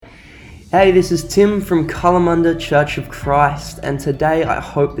Hey, this is Tim from Kalamunda Church of Christ, and today I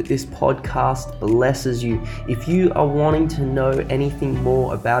hope that this podcast blesses you. If you are wanting to know anything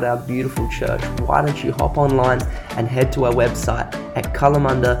more about our beautiful church, why don't you hop online and head to our website at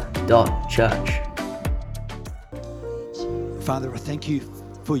kalamunda.church. Father, I thank you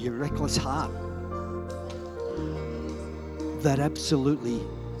for your reckless heart that absolutely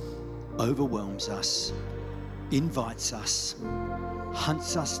overwhelms us, invites us,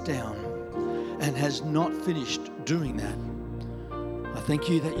 hunts us down, and has not finished doing that. I thank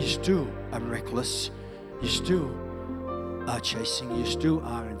you that you still are reckless, you still are chasing, you still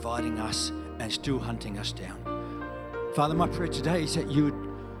are inviting us and still hunting us down. Father, my prayer today is that you would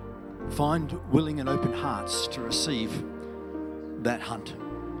find willing and open hearts to receive that hunt,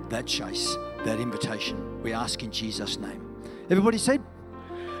 that chase, that invitation. We ask in Jesus' name. Everybody said,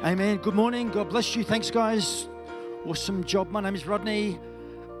 amen. Good morning. God bless you. Thanks, guys. Awesome job. My name is Rodney.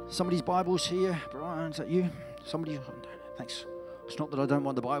 Somebody's Bible's here. Brian, is that you? Somebody? Thanks. It's not that I don't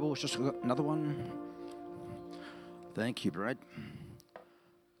want the Bible. It's just I've got another one. Thank you, Brad.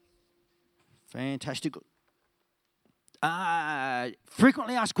 Fantastic.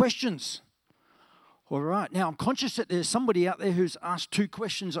 Frequently asked questions. All right. Now, I'm conscious that there's somebody out there who's asked two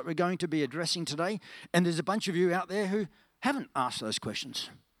questions that we're going to be addressing today, and there's a bunch of you out there who haven't asked those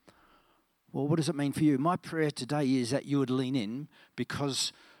questions. Well, what does it mean for you? My prayer today is that you would lean in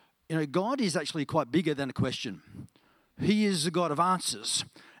because, God is actually quite bigger than a question. He is the God of answers.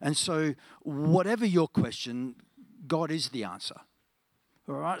 And so whatever your question, God is the answer.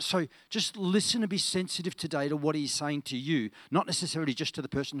 All right? So just listen and be sensitive today to what he's saying to you, not necessarily just to the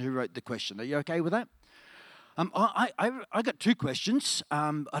person who wrote the question. Are you okay with that? I got two questions.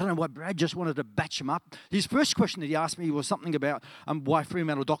 I don't know why Brad just wanted to batch them up. His first question that he asked me was something about why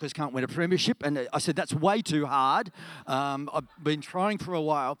Fremantle Dockers can't win a premiership, and I said that's way too hard. I've been trying for a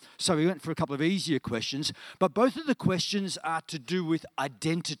while, so we went for a couple of easier questions. But both of the questions are to do with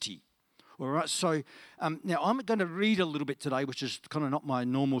identity. All right, so now I'm going to read a little bit today, which is kind of not my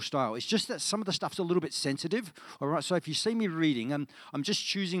normal style. It's just that some of the stuff's a little bit sensitive. All right, so if you see me reading, I'm just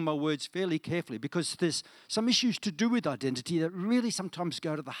choosing my words fairly carefully because there's some issues to do with identity that really sometimes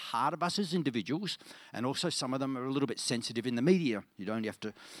go to the heart of us as individuals, and also some of them are a little bit sensitive in the media. You don't have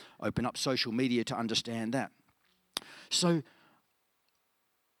to open up social media to understand that. So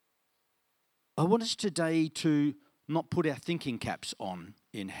I want us today to not put our thinking caps on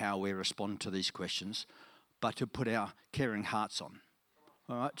in how we respond to these questions, but to put our caring hearts on.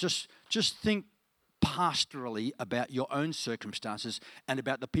 All right, just think pastorally about your own circumstances and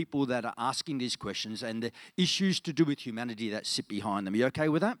about the people that are asking these questions and the issues to do with humanity that sit behind them. Are you okay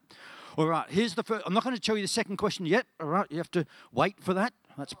with that? All right, here's the first. I'm not going to tell you the second question yet. All right, you have to wait for that.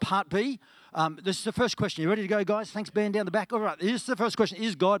 That's part B. This is the first question. You ready to go, guys? Thanks, band down the back. All right, here's the first question.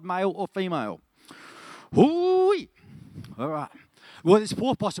 Is God male or female? Hoo-wee. All right. Well, there's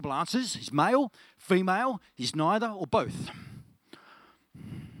four possible answers. He's male, female, he's neither, or both.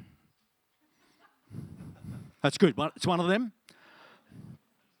 That's good. It's one of them.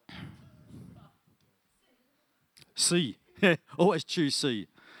 C. Always choose C.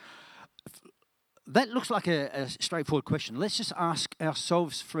 That looks like a straightforward question. Let's just ask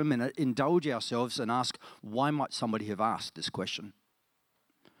ourselves for a minute, indulge ourselves, and ask, why might somebody have asked this question?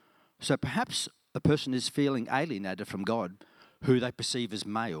 So perhaps a person is feeling alienated from God, who they perceive as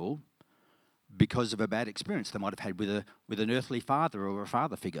male, because of a bad experience they might have had with an earthly father or a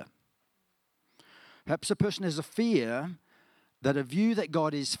father figure. Perhaps a person has a fear that a view that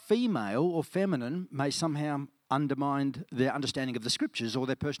God is female or feminine may somehow undermine their understanding of the scriptures or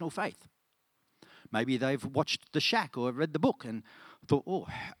their personal faith. Maybe they've watched The Shack or read the book and thought,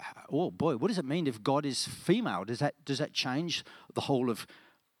 oh boy, what does it mean if God is female? Does that change the whole of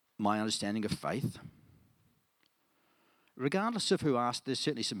my understanding of faith? Regardless of who asked, there's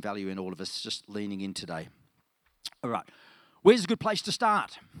certainly some value in all of us just leaning in today. All right, where's a good place to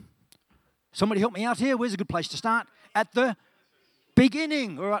start? Somebody help me out here. Where's a good place to start? At the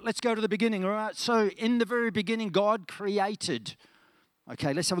beginning. All right, let's go to the beginning. All right, so in the very beginning, God created.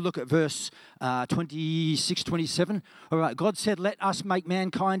 Okay, let's have a look at verse 26, 27. All right, God said, let us make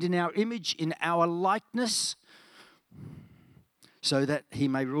mankind in our image, in our likeness, so that he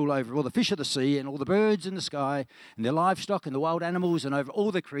may rule over all the fish of the sea and all the birds in the sky and their livestock and the wild animals and over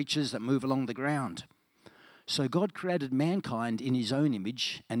all the creatures that move along the ground. So God created mankind in his own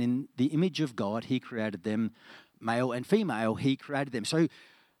image, and in the image of God, he created them, male and female, he created them. So,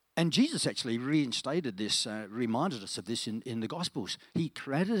 and Jesus actually reinstated this, reminded us of this in the Gospels. He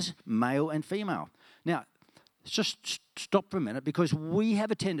created us male and female. Now, just stop for a minute, because we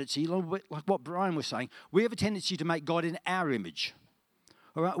have a tendency, like what Brian was saying, we have a tendency to make God in our image.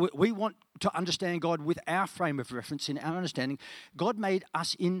 All right, we want to understand God with our frame of reference, in our understanding. God made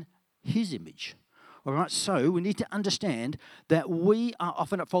us in His image. All right, so we need to understand that we are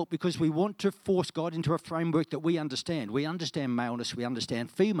often at fault because we want to force God into a framework that we understand. We understand maleness, we understand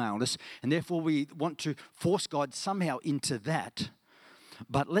femaleness, and therefore we want to force God somehow into that.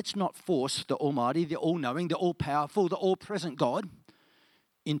 But let's not force the Almighty, the all-knowing, the all-powerful, the all-present God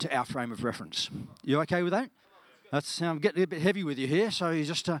into our frame of reference. You okay with that? I'm getting a bit heavy with you here, so you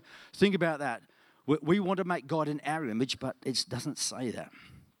just think about that. We want to make God in our image, but it doesn't say that.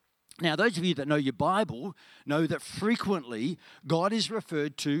 Now, those of you that know your Bible know that frequently God is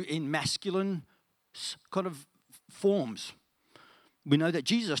referred to in masculine kind of forms. We know that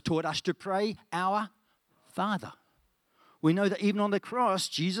Jesus taught us to pray, Our Father. We know that even on the cross,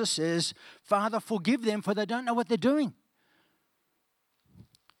 Jesus says, Father, forgive them, for they don't know what they're doing.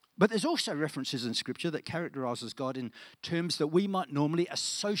 But there's also references in Scripture that characterizes God in terms that we might normally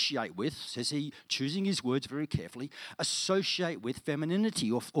associate with, says he, choosing his words very carefully, associate with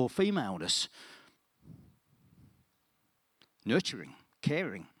femininity or femaleness. Nurturing,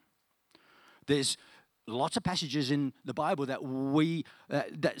 caring. There's lots of passages in the Bible that we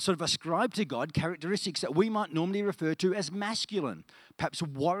that sort of ascribe to God characteristics that we might normally refer to as masculine, perhaps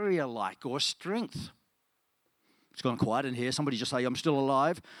warrior-like or strength. It's gone quiet in here. Somebody just say, I'm still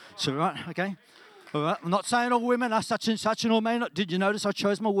alive. So, right, okay. All right. I'm not saying all women are such and such and all men. Did you notice I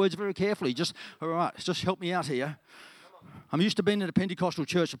chose my words very carefully? All right, just help me out here. I'm used to being in a Pentecostal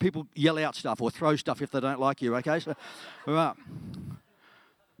church, so people yell out stuff or throw stuff if they don't like you, okay? So, all right.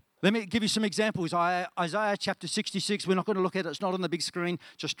 Let me give you some examples. Isaiah chapter 66, we're not going to look at it. It's not on the big screen.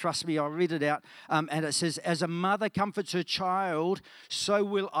 Just trust me, I'll read it out. And it says, as a mother comforts her child, so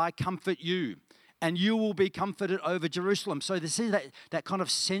will I comfort you. And you will be comforted over Jerusalem. So this is that kind of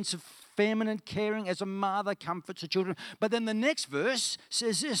sense of feminine caring as a mother comforts her children. But then the next verse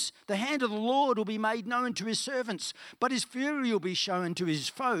says this, the hand of the Lord will be made known to his servants, but his fury will be shown to his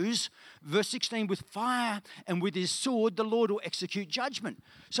foes. Verse 16, with fire and with his sword, the Lord will execute judgment.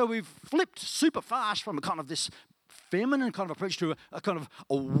 So we've flipped super fast from a kind of this feminine kind of approach to a kind of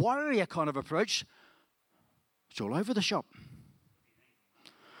a warrior kind of approach. It's all over the shop.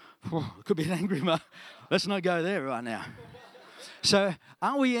 Oh, it could be an angry mother. Let's not go there right now. So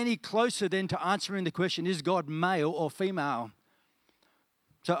are we any closer then to answering the question, is God male or female?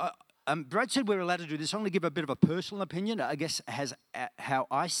 So Brad said we're allowed to do this. I'm going to give a bit of a personal opinion, I guess, as how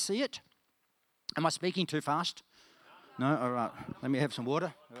I see it. Am I speaking too fast? No? All right. Let me have some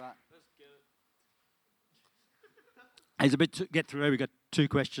water. All right. There's a bit to get through. We've got 2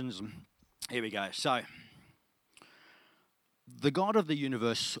 questions. Here we go. So the God of the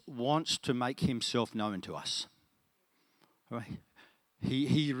universe wants to make himself known to us. Right?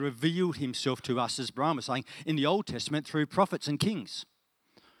 He revealed himself to us, as Brian was saying, in the Old Testament through prophets and kings.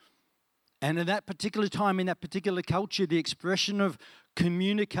 And in that particular time, in that particular culture, the expression of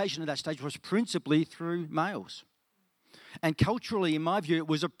communication at that stage was principally through males. And culturally, in my view, it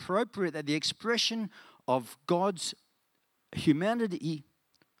was appropriate that the expression of God's humanity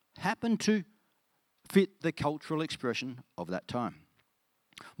happened to fit the cultural expression of that time.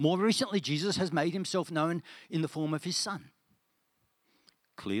 More recently, Jesus has made himself known in the form of his Son.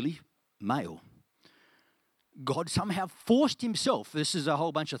 Clearly male. God somehow forced himself, this is a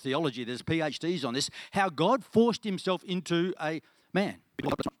whole bunch of theology, there's PhDs on this, how God forced himself into a man.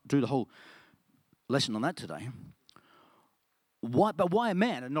 Let's not do the whole lesson on that today. But why a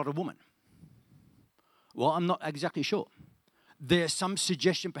man and not a woman? Well, I'm not exactly sure. There's some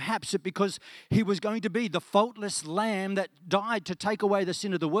suggestion perhaps that because he was going to be the faultless lamb that died to take away the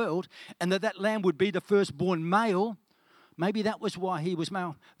sin of the world, and that lamb would be the firstborn male, maybe that was why he was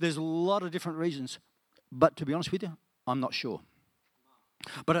male. There's a lot of different reasons, but to be honest with you, I'm not sure.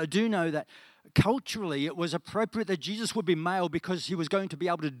 But I do know that culturally it was appropriate that Jesus would be male because he was going to be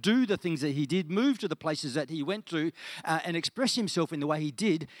able to do the things that he did, move to the places that he went to, and express himself in the way he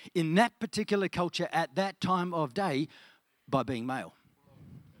did in that particular culture at that time of day, by being male.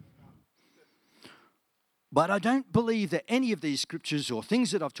 But I don't believe that any of these scriptures or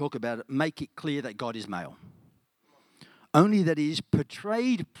things that I've talked about make it clear that God is male. Only that he is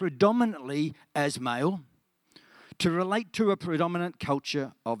portrayed predominantly as male to relate to a predominant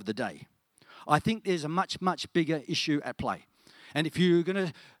culture of the day. I think there's a much, much bigger issue at play. And if you're going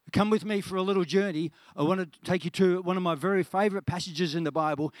to come with me for a little journey, I want to take you to one of my very favorite passages in the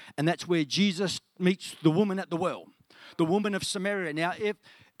Bible, and that's where Jesus meets the woman at the well. The woman of Samaria. Now, if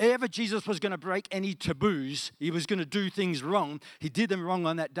ever Jesus was going to break any taboos, he was going to do things wrong, he did them wrong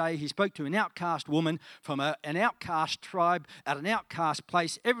on that day. He spoke to an outcast woman from an outcast tribe at an outcast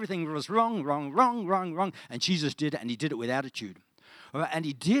place. Everything was wrong, and Jesus did it, and he did it with attitude. All right? And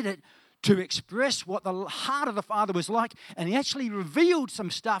he did it to express what the heart of the Father was like. And he actually revealed some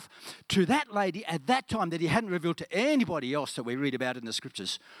stuff to that lady at that time that he hadn't revealed to anybody else that we read about in the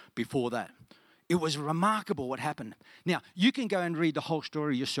scriptures before that. It was remarkable what happened. Now, you can go and read the whole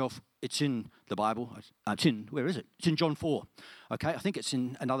story yourself. It's in the Bible. Where is it? It's in John 4. Okay, I think it's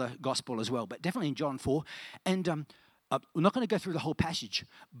in another gospel as well, but definitely in John 4. And we're not going to go through the whole passage,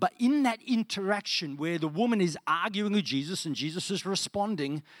 but in that interaction where the woman is arguing with Jesus and Jesus is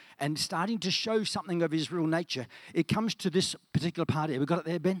responding and starting to show something of his real nature, it comes to this particular part here. We got it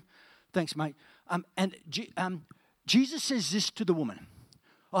there, Ben? Thanks, mate. Jesus says this to the woman.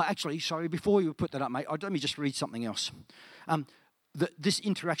 Oh, actually, sorry, before you put that up, mate, let me just read something else. This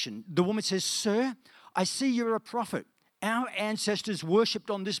interaction, the woman says, "Sir, I see you're a prophet. Our ancestors worshipped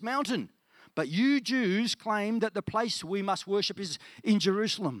on this mountain. But you Jews claim that the place we must worship is in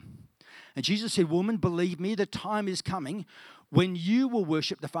Jerusalem." And Jesus said, "Woman, believe me, the time is coming when you will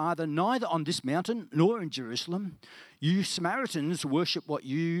worship the Father neither on this mountain nor in Jerusalem. You Samaritans worship what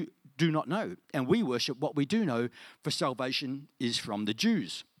you do not know, and we worship what we do know, for salvation is from the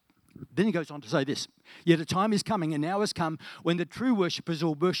Jews." Then he goes on to say this, "Yet a time is coming, and now has come, when the true worshippers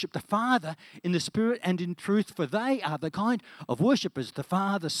will worship the Father in the Spirit and in truth, for they are the kind of worshippers the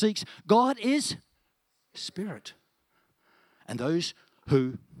Father seeks. God is Spirit. And those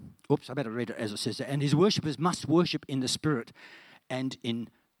who," I better read it as it says there, "and his worshippers must worship in the Spirit and in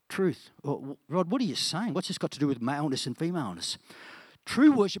truth." Well, Rod, what are you saying? What's this got to do with maleness and femaleness?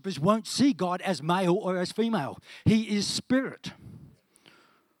 True worshippers won't see God as male or as female. He is Spirit.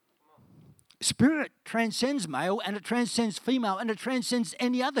 Spirit transcends male, and it transcends female, and it transcends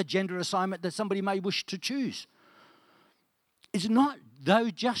any other gender assignment that somebody may wish to choose. It's not,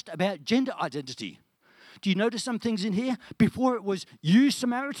 though, just about gender identity. Do you notice some things in here? Before it was you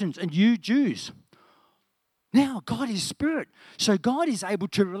Samaritans and you Jews. Now God is Spirit. So God is able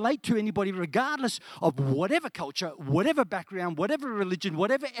to relate to anybody regardless of whatever culture, whatever background, whatever religion,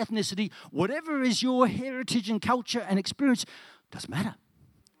 whatever ethnicity, whatever is your heritage and culture and experience. Doesn't matter.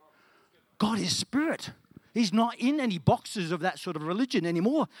 God is Spirit. He's not in any boxes of that sort of religion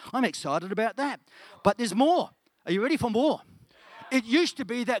anymore. I'm excited about that. But there's more. Are you ready for more? It used to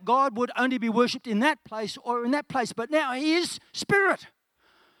be that God would only be worshipped in that place or in that place, but now he is Spirit.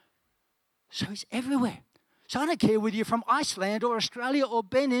 So he's everywhere. So I don't care whether you're from Iceland or Australia or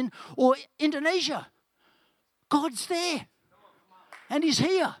Benin or Indonesia. God's there. And he's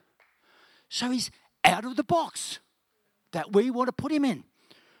here. So he's out of the box that we want to put him in.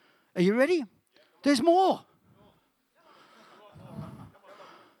 Are you ready? There's more.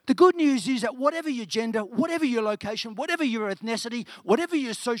 The good news is that whatever your gender, whatever your location, whatever your ethnicity, whatever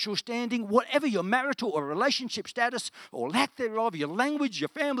your social standing, whatever your marital or relationship status or lack thereof, your language, your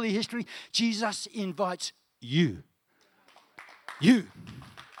family history, Jesus invites you. You.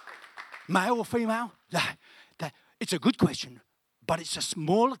 Male or female? It's a good question, but it's a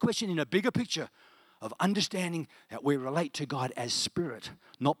smaller question in a bigger picture of understanding that we relate to God as Spirit,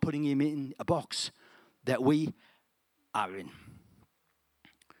 not putting him in a box that we are in.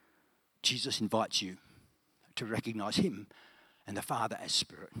 Jesus invites you to recognize him and the Father as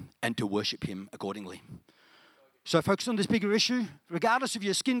Spirit and to worship him accordingly. So focus on this bigger issue. Regardless of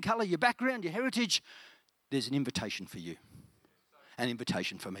your skin color, your background, your heritage, there's an invitation for you, an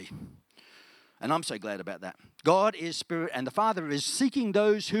invitation for me. And I'm so glad about that. God is Spirit, and the Father is seeking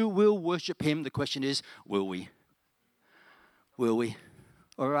those who will worship him. The question is, will we? Will we?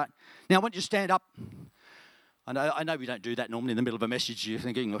 All right. Now, I want you to stand up. I know we don't do that normally in the middle of a message. You're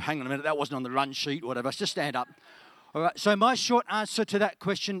thinking, hang on a minute, that wasn't on the run sheet, whatever. Just stand up. All right. So my short answer to that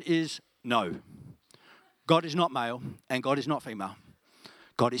question is no. God is not male, and God is not female.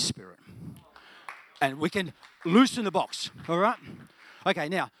 God is Spirit. And we can loosen the box. All right. Okay,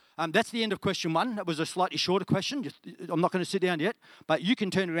 now, that's the end of question one. That was a slightly shorter question. I'm not going to sit down yet, but you can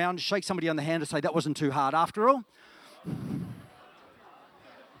turn around, shake somebody on the hand and say, that wasn't too hard after all.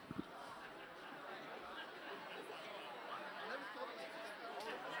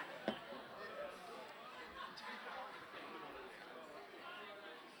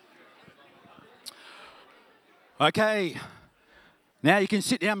 Okay, now you can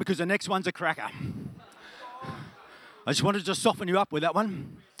sit down because the next one's a cracker. I just wanted to soften you up with that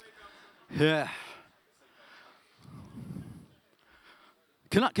one. Yeah.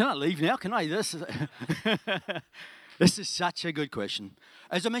 Can I leave now? Can I? This is such a good question.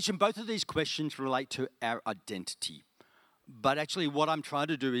 As I mentioned, both of these questions relate to our identity. But actually what I'm trying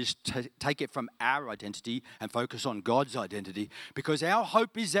to do is take it from our identity and focus on God's identity, because our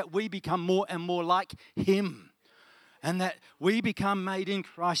hope is that we become more and more like him, and that we become made in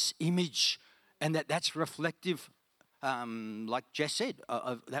Christ's image, and that's reflective like Jess said,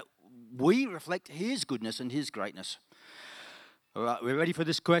 that we reflect his goodness and his greatness. All right, we're ready for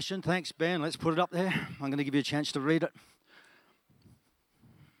this question. Thanks, Ben. Let's put it up there. I'm going to give you a chance to read it.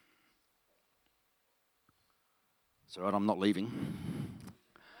 It's all right, I'm not leaving.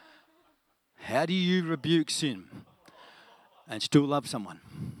 How do you rebuke sin and still love someone?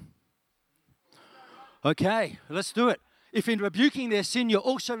 Okay, let's do it. If in rebuking their sin, you're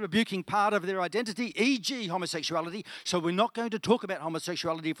also rebuking part of their identity, e.g. homosexuality. So we're not going to talk about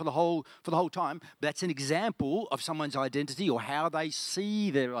homosexuality for the whole time. That's an example of someone's identity or how they see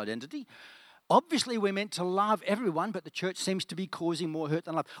their identity. Obviously, we're meant to love everyone, but the church seems to be causing more hurt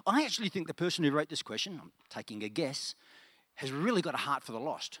than love. I actually think the person who wrote this question, I'm taking a guess, has really got a heart for the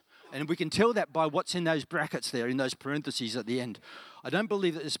lost. And we can tell that by what's in those brackets there, in those parentheses at the end. I don't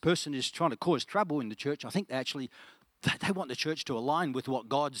believe that this person is trying to cause trouble in the church. I think they want the church to align with what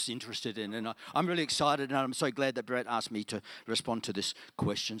God's interested in. And I'm really excited, and I'm so glad that Brett asked me to respond to this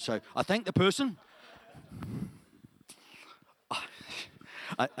question. So I thank the person.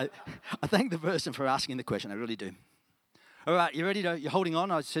 I thank the person for asking the question. I really do. All right, you ready? You're holding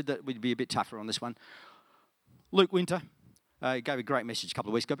on? I said that we'd be a bit tougher on this one. Luke Winter gave a great message a couple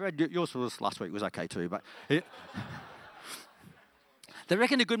of weeks ago. Brad, yours was last week was okay too, but they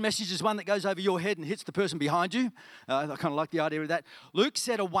reckon a good message is one that goes over your head and hits the person behind you. I kind of like the idea of that. Luke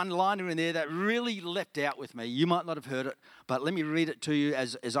said a one-liner in there that really leapt out with me. You might not have heard it, but let me read it to you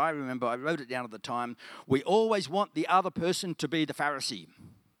as I remember. I wrote it down at the time. We always want the other person to be the Pharisee.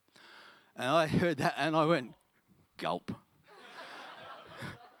 And I heard that and I went, gulp.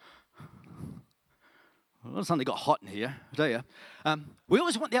 Well, something got hot in here, I tell you. We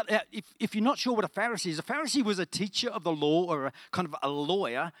always want the other, if you're not sure what a Pharisee is, a Pharisee was a teacher of the law or a kind of a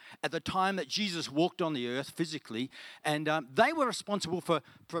lawyer at the time that Jesus walked on the earth physically. And they were responsible for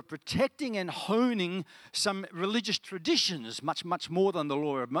protecting and honing some religious traditions, much, much more than the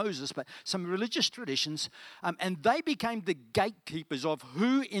law of Moses, but some religious traditions. And they became the gatekeepers of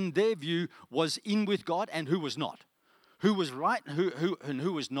who, in their view, was in with God and who was not. Who was right and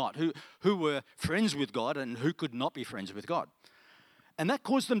who was not, who were friends with God and who could not be friends with God. And that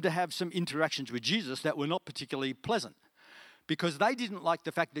caused them to have some interactions with Jesus that were not particularly pleasant because they didn't like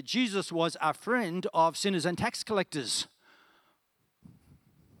the fact that Jesus was a friend of sinners and tax collectors.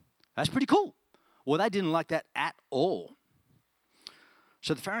 That's pretty cool. Well, they didn't like that at all.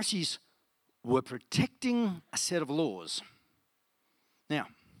 So the Pharisees were protecting a set of laws. Now,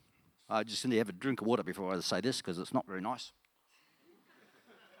 I just need to have a drink of water before I say this because it's not very nice.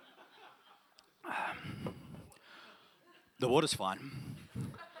 The water's fine.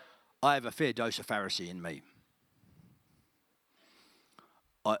 I have a fair dose of Pharisee in me.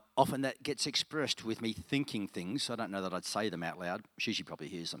 Often that gets expressed with me thinking things. I don't know that I'd say them out loud. She probably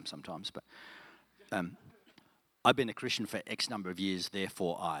hears them sometimes. But I've been a Christian for X number of years,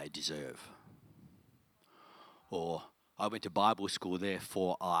 therefore I deserve. Or I went to Bible school,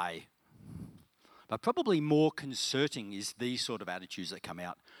 therefore I. But probably more concerning is these sort of attitudes that come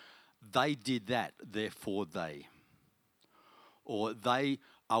out. They did that, therefore they. Or they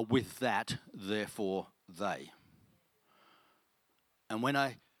are with that, therefore they. And when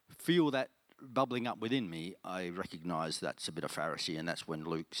I feel that bubbling up within me, I recognize that's a bit of Pharisee, and that's when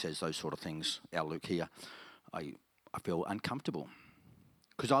Luke says those sort of things, our Luke here. I feel uncomfortable.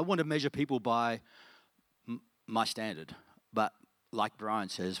 Because I want to measure people by my standard, but like Brian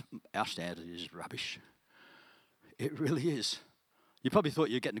says, our standard is rubbish. It really is. You probably thought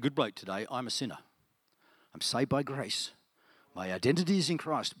you're getting a good bloke today. I'm a sinner. I'm saved by grace. My identity is in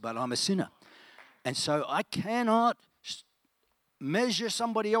Christ, but I'm a sinner. And so I cannot measure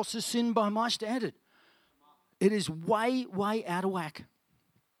somebody else's sin by my standard. It is way, way out of whack.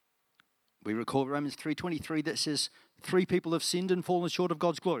 We recall Romans 3:23 that says 3 people have sinned and fallen short of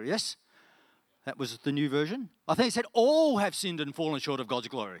God's glory. Yes? That was the new version. I think it said all have sinned and fallen short of God's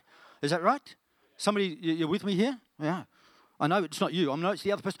glory. Is that right? Somebody, you're with me here? Yeah. I know it's not you. I know it's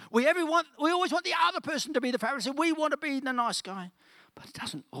the other person. We always want the other person to be the Pharisee. We want to be the nice guy. But it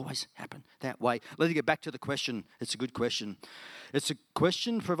doesn't always happen that way. Let's get back to the question. It's a good question. It's a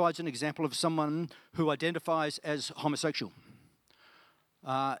question provides an example of someone who identifies as homosexual.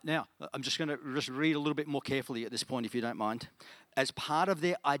 Now, I'm just going to read a little bit more carefully at this point, if you don't mind. As part of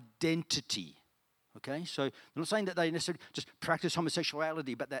their identity. Okay, so I'm not saying that they necessarily just practice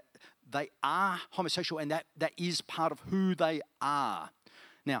homosexuality, but that they are homosexual and that is part of who they are.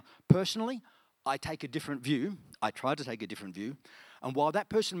 Now, personally, I take a different view. I try to take a different view. And while that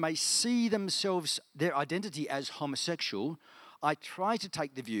person may see themselves, their identity as homosexual, I try to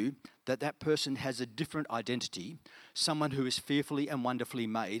take the view that that person has a different identity, someone who is fearfully and wonderfully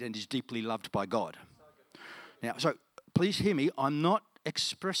made and is deeply loved by God. Now, so please hear me, I'm not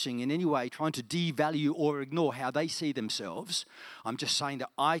expressing in any way trying to devalue or ignore how they see themselves. I'm just saying that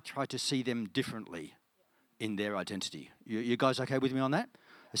I try to see them differently in their identity. You guys okay with me on that?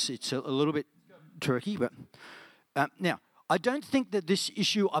 It's a little bit tricky, but now, I don't think that this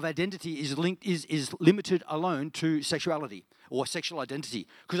issue of identity is limited alone to sexuality or sexual identity,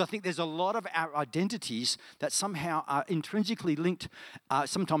 because I think there's a lot of our identities that somehow are intrinsically linked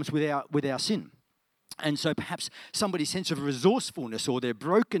sometimes with our sin. And so perhaps somebody's sense of resourcefulness or their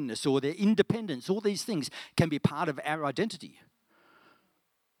brokenness or their independence, all these things can be part of our identity.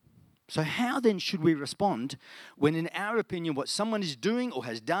 So how then should we respond when, in our opinion, what someone is doing or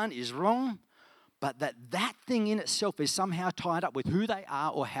has done is wrong, but that thing in itself is somehow tied up with who they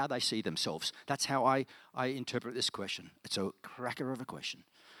are or how they see themselves? That's how I interpret this question. It's a cracker of a question.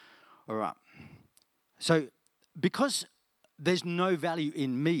 All right. So because there's no value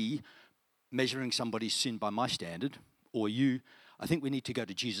in me measuring somebody's sin by my standard, or you, I think we need to go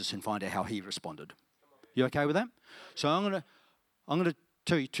to Jesus and find out how he responded. You okay with that? So I'm gonna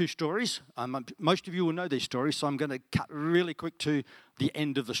tell you two stories. Most of you will know these stories, so I'm going to cut really quick to the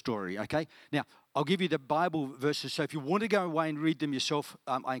end of the story, okay? Now, I'll give you the Bible verses, so if you want to go away and read them yourself,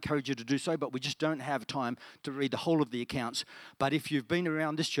 I encourage you to do so, but we just don't have time to read the whole of the accounts. But if you've been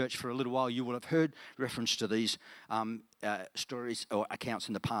around this church for a little while, you will have heard reference to these stories or accounts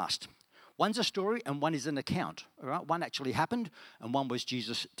in the past. One's a story and one is an account, all right? One actually happened, and one was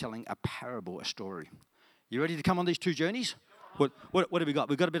Jesus telling a parable, a story. You ready to come on these two journeys? What have we got?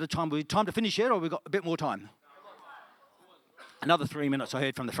 We've got a bit of time. We time to finish yet, or we've got a bit more time? Another 3 minutes I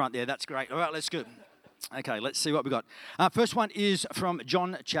heard from the front there. That's great. All right, let's go. Okay, let's see what we got. First one is from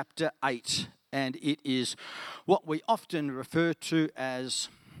John chapter 8, and it is what we often refer to as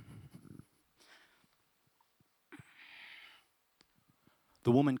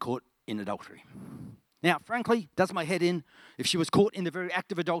the woman caught in adultery. Now, frankly, does my head in. If she was caught in the very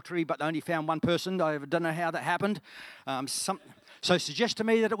act of adultery, but they only found one person, I don't know how that happened. So suggest to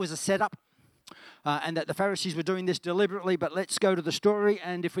me that it was a setup and that the Pharisees were doing this deliberately, but let's go to the story.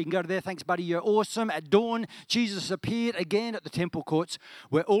 And if we can go to there, thanks, buddy, you're awesome. At dawn, Jesus appeared again at the temple courts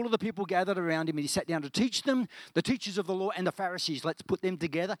where all of the people gathered around him, and he sat down to teach them, the teachers of the law and the Pharisees. Let's put them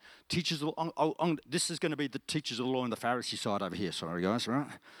together. Teachers of this is going to be the teachers of the law and the Pharisee side over here. Sorry, guys, right?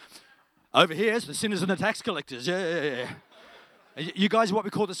 Over here is the sinners and the tax collectors. Yeah. You guys are what we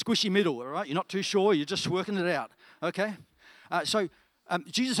call the squishy middle, all right? You're not too sure. You're just working it out, okay? So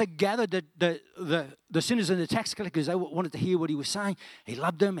Jesus had gathered the sinners and the tax collectors. They wanted to hear what he was saying. He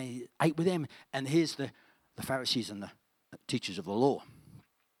loved them. He ate with them. And here's the Pharisees and the teachers of the law.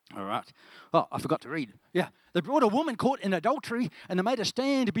 All right. Oh, I forgot to read. Yeah. They brought a woman caught in adultery, and they made her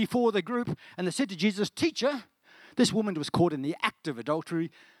stand before the group, and they said to Jesus, "Teacher, this woman was caught in the act of adultery.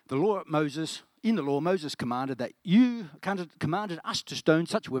 In the law, Moses commanded that you commanded us to stone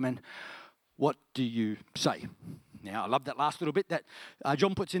such women. What do you say?" Now, I love that last little bit that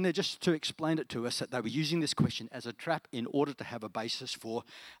John puts in there just to explain it to us, that they were using this question as a trap in order to have a basis for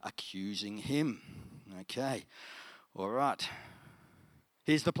accusing him. Okay. All right.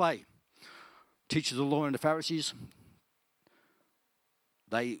 Here's the play. Teachers of the law and the Pharisees,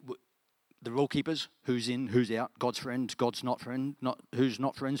 the rule keepers, who's in, who's out, God's friend, God's not friend, who's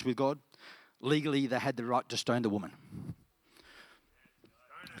not friends with God. Legally, they had the right to stone the woman.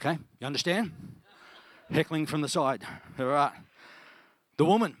 Okay, you understand? Heckling from the side. All right. The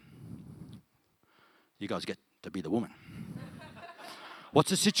woman. You guys get to be the woman. What's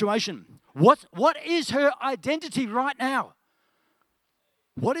the situation? What is her identity right now?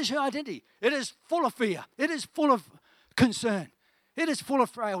 What is her identity? It is full of fear. It is full of concern. It is full of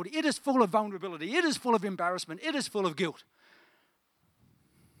frailty. It is full of vulnerability. It is full of embarrassment. It is full of guilt.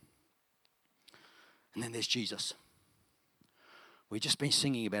 And then there's Jesus. We've just been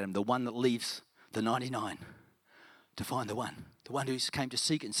singing about him, the one that leaves the 99 to find the one who came to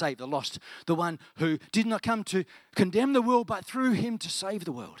seek and save the lost, the one who did not come to condemn the world, but through him to save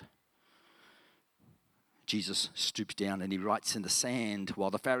the world. Jesus stoops down and he writes in the sand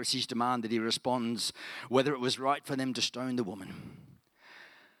while the Pharisees demand that he responds whether it was right for them to stone the woman.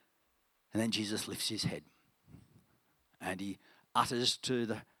 And then Jesus lifts his head and he utters to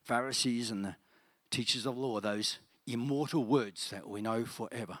the Pharisees and the teachers of law those immortal words that we know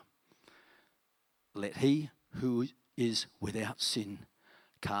forever. Let he who is without sin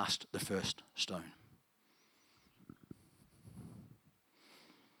cast the first stone.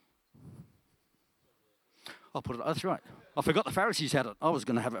 I'll put it, that's right. I forgot the Pharisees had it. I was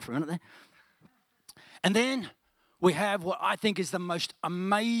going to have it for a minute there. And then we have what I think is the most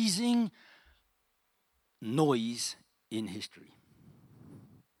amazing noise in history.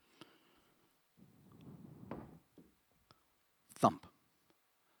 thump,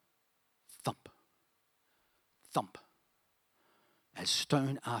 thump, thump, as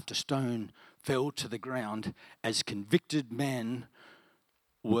stone after stone fell to the ground, as convicted men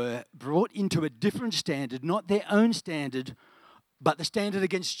were brought into a different standard, not their own standard, but the standard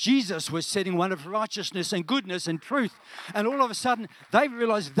against Jesus was setting one of righteousness and goodness and truth. And all of a sudden, they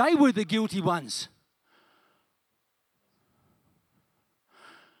realized they were the guilty ones.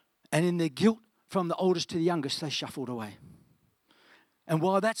 And in their guilt, from the oldest to the youngest, they shuffled away. And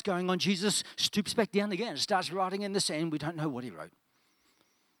while that's going on, Jesus stoops back down again and starts writing in the sand. We don't know what he wrote.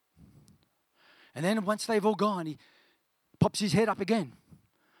 And then once they've all gone, he pops his head up again.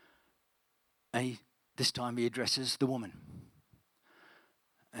 And this time he addresses the woman.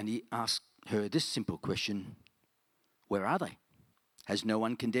 And he asks her this simple question: where are they? Has no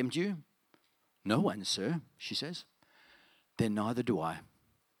one condemned you? No one, sir, she says. Then neither do I.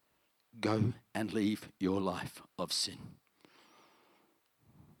 Go and leave your life of sin.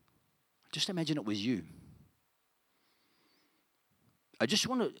 Just imagine it was you. I just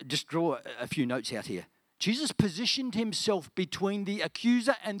want to draw a few notes out here. Jesus positioned himself between the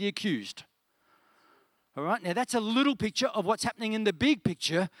accuser and the accused. All right, now that's a little picture of what's happening in the big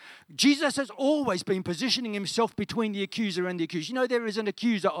picture. Jesus has always been positioning himself between the accuser and the accused. You know, there is an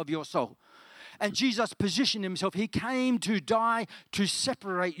accuser of your soul. And Jesus positioned himself. He came to die to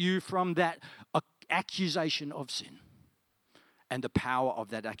separate you from that accusation of sin and the power of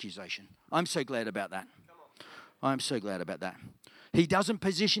that accusation. I'm so glad about that. I'm so glad about that. He doesn't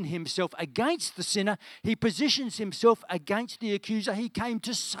position himself against the sinner. He positions himself against the accuser. He came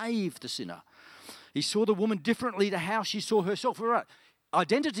to save the sinner. He saw the woman differently to how she saw herself. All right,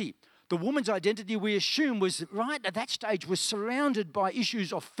 identity. The woman's identity, we assume, was right at that stage, was surrounded by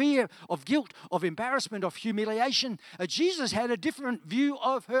issues of fear, of guilt, of embarrassment, of humiliation. Jesus had a different view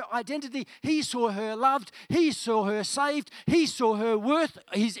of her identity. He saw her loved. He saw her saved. He saw her worth,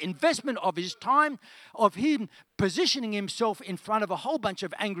 his investment of his time, of him positioning himself in front of a whole bunch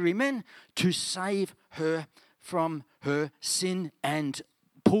of angry men to save her from her sin and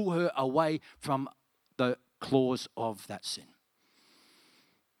pull her away from the claws of that sin.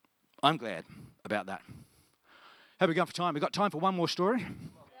 I'm glad about that. How are we going for time? We've got time for one more story.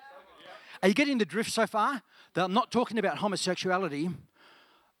 Are you getting the drift so far? That I'm not talking about homosexuality.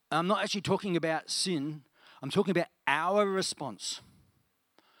 I'm not actually talking about sin. I'm talking about our response.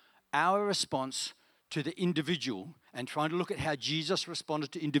 Our response to the individual and trying to look at how Jesus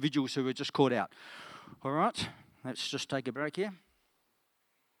responded to individuals who were just caught out. All right, let's just take a break here.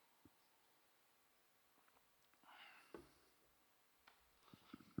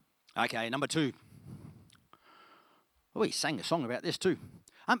 Okay, number 2. Oh, he sang a song about this too.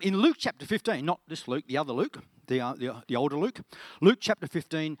 In Luke chapter 15, not this Luke, the other Luke, the older Luke. Luke chapter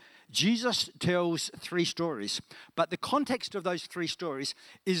 15, Jesus tells 3 stories. But the context of those 3 stories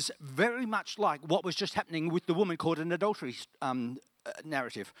is very much like what was just happening with the woman caught in adultery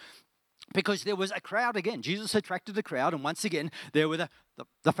narrative. Because there was a crowd again. Jesus attracted the crowd, and once again, there were the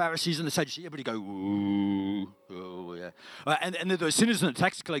Pharisees and the Sadducees. Everybody go, ooh, oh, yeah. And then there were sinners and the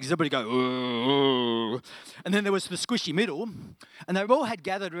tax collectors. Everybody go, ooh. And then there was the squishy middle, and they all had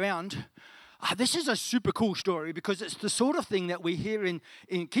gathered around. This is a super cool story because it's the sort of thing that we hear in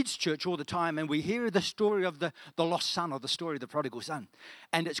kids' church all the time, and we hear the story of the lost son or the story of the prodigal son.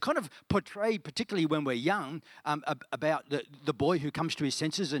 And it's kind of portrayed, particularly when we're young, about the boy who comes to his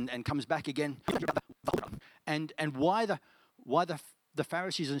senses and comes back again. And why the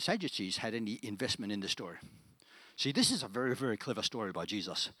Pharisees and Sadducees had any investment in the story. See, this is a very, very clever story by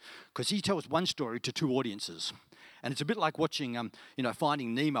Jesus because he tells one story to 2 audiences. And it's a bit like watching,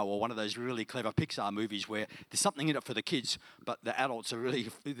 Finding Nemo or one of those really clever Pixar movies where there's something in it for the kids, but the adults are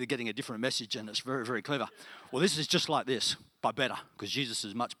they're getting a different message, and it's very, very clever. Well, this is just like this, but better, because Jesus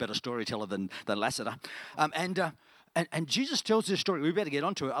is a much better storyteller than Lasseter. And Jesus tells this story. We better get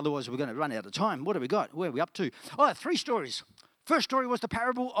onto it, otherwise we're going to run out of time. What have we got? Where are we up to? 3 stories. First story was the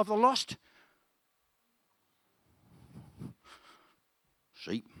parable of the lost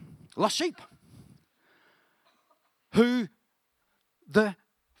sheep. Lost sheep. Who the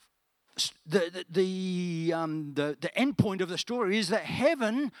end point of the story is that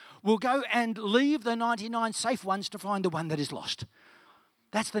heaven will go and leave the 99 safe ones to find the one that is lost.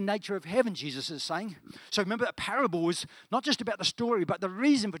 That's the nature of heaven, Jesus is saying. So remember, a parable was not just about the story, but the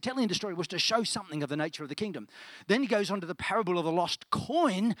reason for telling the story was to show something of the nature of the kingdom. Then he goes on to the parable of the lost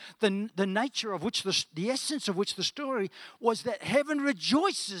coin, the nature of which, the essence of which the story was that heaven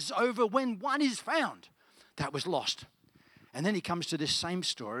rejoices over when one is found that was lost. And then he comes to this same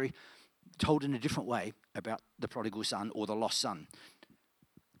story told in a different way about the prodigal son or the lost son.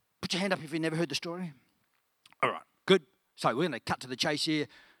 Put your hand up if you've never heard the story. All right, good. So we're going to cut to the chase here.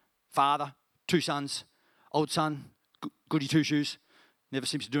 Father, 2 sons, old son, goody two-shoes, never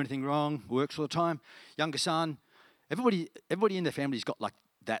seems to do anything wrong, works all the time. Younger son, everybody in their family's got like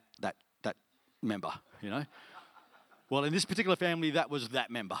that member, you know. Well, in this particular family, that was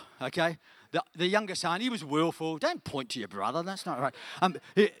that member, okay? The younger son, he was willful. Don't point to your brother, that's not right.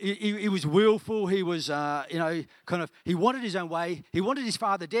 He was willful, he was, he wanted his own way. He wanted his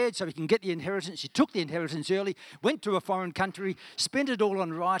father dead so he can get the inheritance. He took the inheritance early, went to a foreign country, spent it all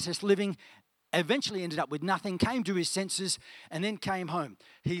on riotous living, eventually ended up with nothing, came to his senses, and then came home.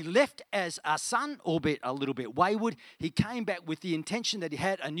 He left as a son, albeit a little bit wayward. He came back with the intention that he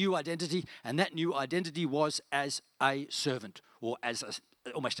had a new identity, and that new identity was as a servant, or as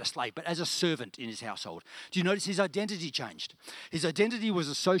almost a slave, but as a servant in his household. Do you notice his identity changed? His identity was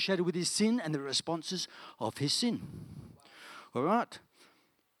associated with his sin and the responses of his sin. All right.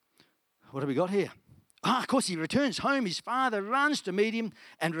 What have we got here? Of course, he returns home. His father runs to meet him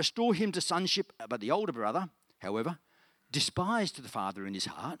and restore him to sonship. But the older brother, however, despised the father in his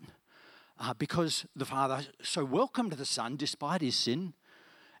heart because the father so welcomed the son despite his sin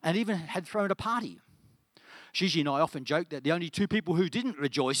and even had thrown a party. Gigi and I often joke that the only 2 people who didn't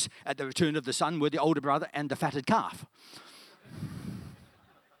rejoice at the return of the son were the older brother and the fatted calf.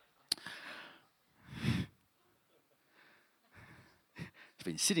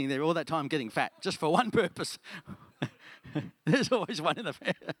 Been sitting there all that time getting fat just for one purpose. There's always one in the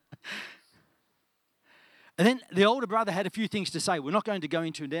family. And then the older brother had a few things to say. We're not going to go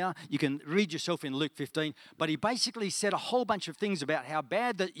into now. You can read yourself in Luke 15. But he basically said a whole bunch of things about how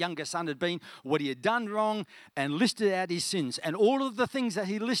bad the younger son had been, what he had done wrong, and listed out his sins. And all of the things that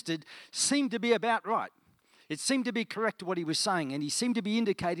he listed seemed to be about right. It seemed to be correct what he was saying. And he seemed to be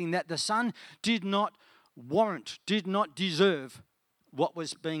indicating that the son did not warrant, did not deserve what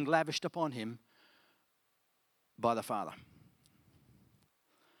was being lavished upon him by the father.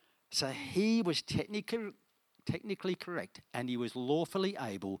 So he was technically correct, and he was lawfully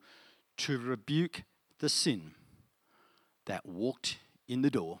able to rebuke the sin that walked in the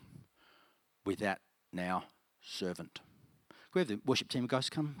door with that now servant. Can we have the worship team guys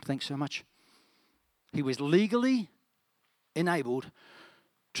come? Thanks so much. He was legally enabled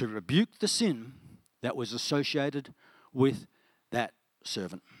to rebuke the sin that was associated with that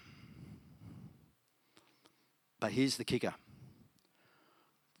servant. But here's the kicker.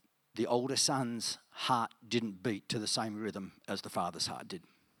 The older son's heart didn't beat to the same rhythm as the father's heart did.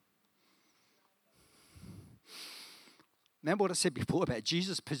 Remember what I said before about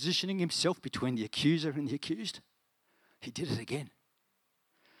Jesus positioning himself between the accuser and the accused? He did it again.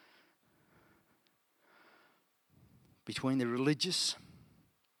 Between the religious,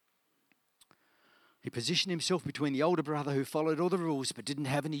 he positioned himself between the older brother who followed all the rules but didn't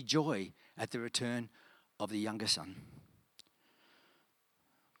have any joy at the return of the younger son.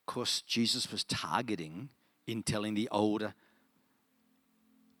 Of course, Jesus was targeting, in telling the older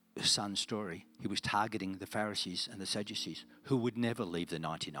son's story, he was targeting the Pharisees and the Sadducees who would never leave the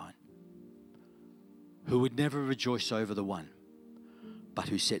 99, who would never rejoice over the one, but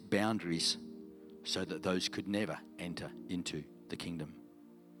who set boundaries so that those could never enter into the kingdom.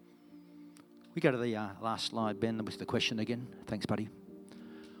 We go to the last slide, Ben, with the question again. Thanks, buddy.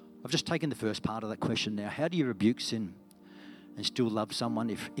 I've just taken the first part of that question now. How do you rebuke sin and still love someone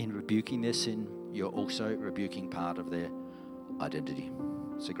if in rebuking their sin, you're also rebuking part of their identity?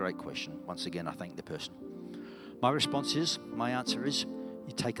 It's a great question. Once again, I thank the person. My answer is,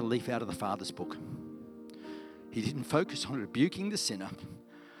 you take a leaf out of the Father's book. He didn't focus on rebuking the sinner,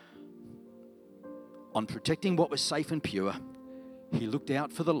 on protecting what was safe and pure. He looked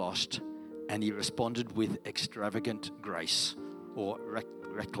out for the lost, and he responded with extravagant grace, or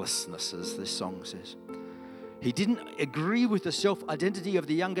recklessness, as this song says. He didn't agree with the self-identity of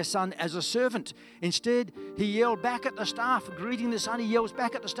the younger son as a servant. Instead, he yelled back at the staff, greeting the son. He yells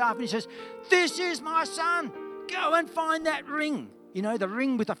back at the staff and he says, "This is my son. Go and find that ring." You know, the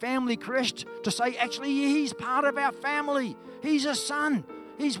ring with the family crest to say, actually, he's part of our family. He's a son.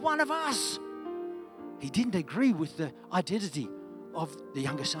 He's one of us. He didn't agree with the identity of the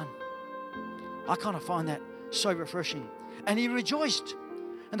younger son. I kind of find that so refreshing. And he rejoiced.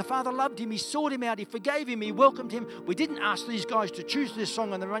 And the Father loved him. He sought him out. He forgave him. He welcomed him. We didn't ask these guys to choose this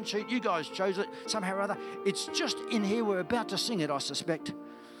song on the run sheet. You guys chose it somehow or other. It's just in here. We're about to sing it, I suspect.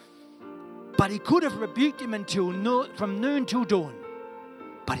 But he could have rebuked him from noon till dawn.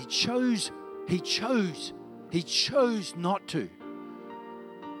 But he chose not to.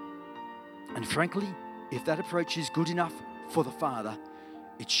 And frankly, if that approach is good enough for the Father,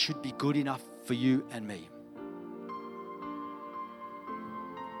 it should be good enough for you and me.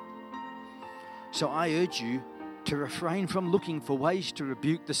 So I urge you to refrain from looking for ways to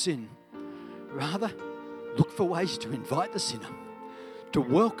rebuke the sin. Rather, look for ways to invite the sinner, to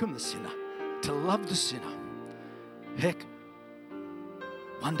welcome the sinner, to love the sinner. Heck,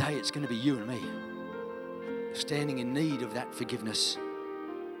 one day it's going to be you and me standing in need of that forgiveness.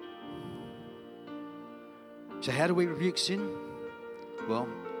 So how do we rebuke sin? Well,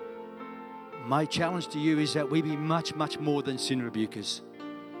 my challenge to you is that we be much, much more than sin rebukers.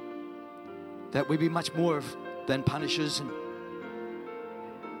 That we be much more than punishers and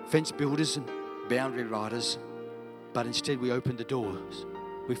fence builders and boundary riders, but instead we open the doors.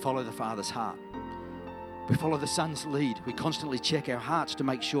 We follow the Father's heart. We follow the Son's lead. We constantly check our hearts to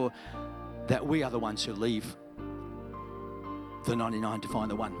make sure that we are the ones who leave the 99 to find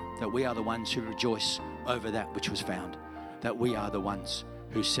the one. That we are the ones who rejoice over that which was found. That we are the ones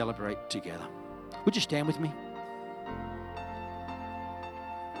who celebrate together. Would you stand with me?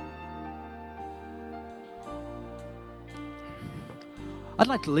 I'd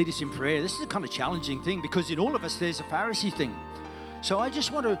like to lead us in prayer. This is a kind of challenging thing because in all of us there's a Pharisee thing. So I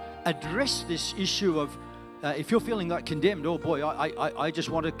just want to address this issue of if you're feeling like condemned, oh boy, I just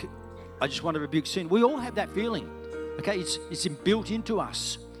want to rebuke sin. We all have that feeling. Okay, it's built into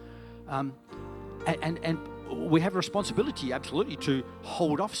us, and we have a responsibility, absolutely, to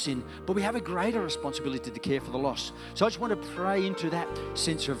hold off sin, but we have a greater responsibility to care for the lost. So I just want to pray into that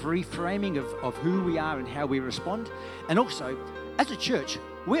sense of reframing of who we are and how we respond. And also, as a church,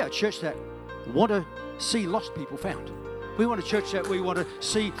 we are a church that want to see lost people found. We want a church that we want to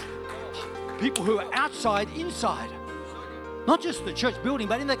see people who are outside, inside. Not just the church building,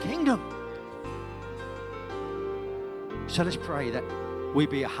 but in the kingdom. So let's pray that we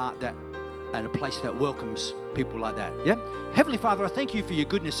be a heart that and a place that welcomes people like that. Yeah? Heavenly Father, I thank you for your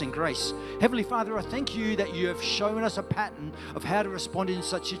goodness and grace. Heavenly Father, I thank you that you have shown us a pattern of how to respond in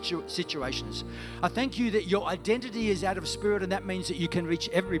such situations. I thank you that your identity is out of spirit, and that means that you can reach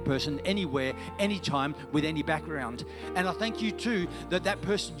every person, anywhere, anytime, with any background. And I thank you too that that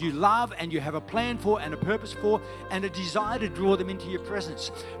person you love and you have a plan for and a purpose for and a desire to draw them into your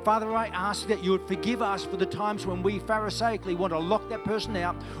presence. Father, I ask that you would forgive us for the times when we pharisaically want to lock that person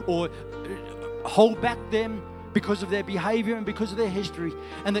out or hold back them because of their behavior and because of their history,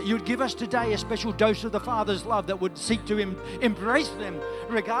 and that you would give us today a special dose of the Father's love that would seek to embrace them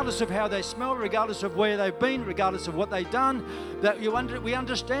regardless of how they smell, regardless of where they've been, regardless of what they've done, that we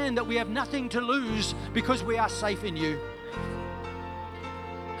understand that we have nothing to lose because we are safe in you,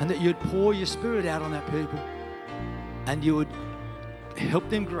 and that you'd pour your Spirit out on that people and you would help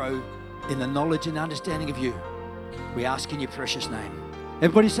them grow in the knowledge and understanding of you. We ask in your precious name.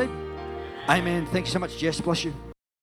 Everybody said, Amen. Thank you so much, Jess. Bless you.